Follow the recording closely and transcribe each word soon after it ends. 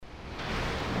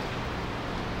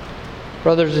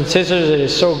Brothers and sisters, it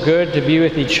is so good to be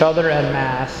with each other at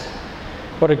Mass.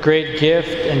 What a great gift,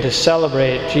 and to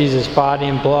celebrate Jesus' body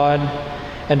and blood,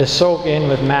 and to soak in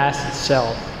with Mass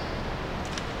itself.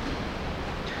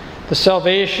 The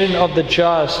salvation of the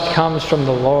just comes from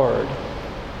the Lord.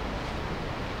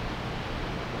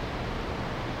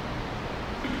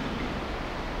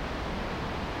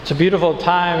 It's a beautiful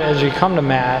time as we come to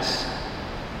Mass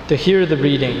to hear the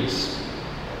readings,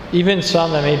 even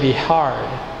some that may be hard,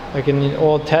 like in the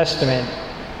Old Testament,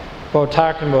 about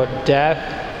talking about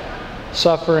death,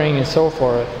 suffering, and so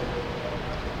forth.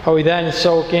 How we then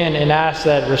soak in and ask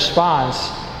that response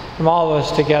from all of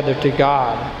us together to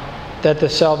God, that the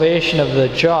salvation of the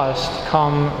just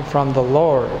come from the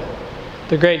Lord,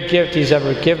 the great gift He's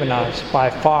ever given us by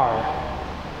far.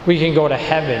 We can go to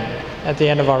heaven at the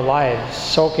end of our lives,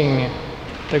 soaking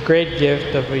the great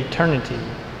gift of eternity.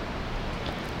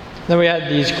 Then we had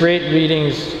these great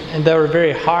readings, and they were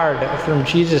very hard, from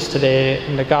Jesus today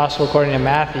in the Gospel according to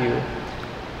Matthew.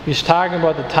 He's talking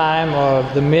about the time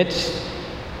of the midst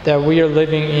that we are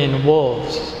living in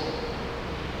wolves,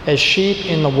 as sheep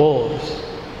in the wolves.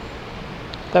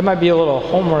 That might be a little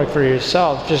homework for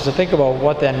yourself, just to think about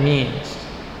what that means.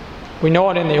 We know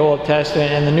it in the Old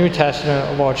Testament and the New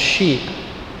Testament about sheep.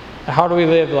 And how do we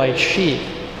live like sheep?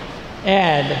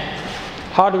 And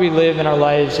how do we live in our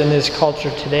lives in this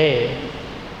culture today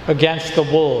against the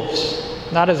wolves?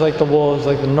 Not as like the wolves,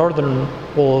 like the northern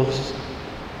wolves,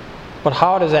 but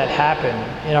how does that happen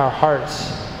in our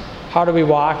hearts? How do we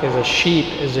walk as a sheep,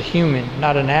 as a human,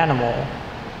 not an animal,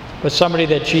 but somebody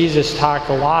that Jesus talked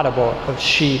a lot about, of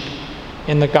sheep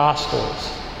in the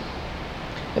Gospels?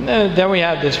 And then we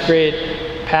have this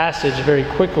great passage very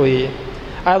quickly.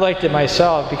 I liked it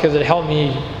myself because it helped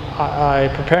me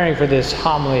preparing for this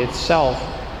homily itself.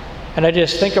 And I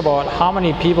just think about how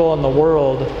many people in the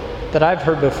world that I've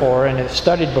heard before and have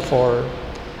studied before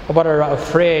about are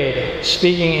afraid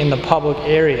speaking in the public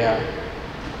area,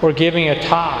 or giving a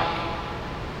talk,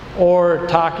 or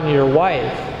talking to your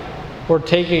wife, or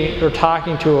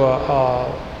talking to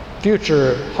a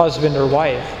future husband or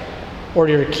wife, or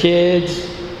your kids,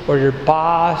 or your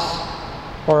boss,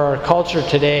 or our culture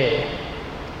today.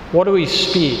 What do we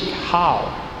speak?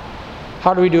 How?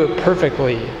 How do we do it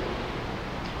perfectly?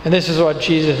 And this is what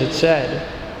Jesus had said.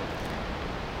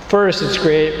 First, it's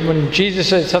great when Jesus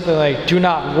said something like, "Do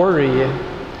not worry."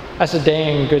 That's a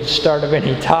dang good start of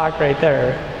any talk right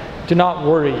there. Do not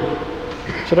worry.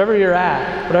 So whatever you're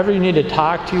at, whatever you need to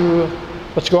talk to,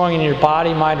 what's going in your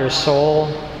body, mind, or soul,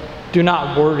 do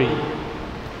not worry.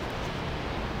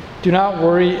 Do not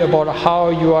worry about how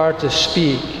you are to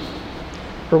speak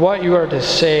or what you are to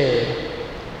say.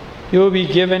 You will be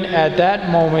given at that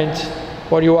moment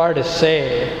what you are to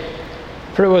say.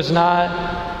 For it was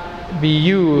not be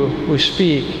you who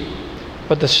speak,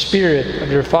 but the Spirit of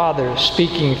your Father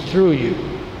speaking through you.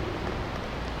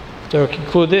 So to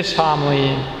conclude this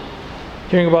homily,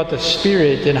 hearing about the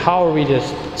Spirit and how are we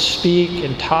to speak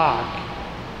and talk.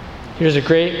 Here's a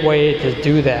great way to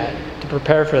do that, to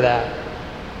prepare for that.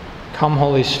 Come,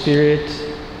 Holy Spirit,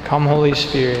 come, Holy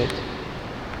Spirit,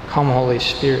 come, Holy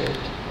Spirit.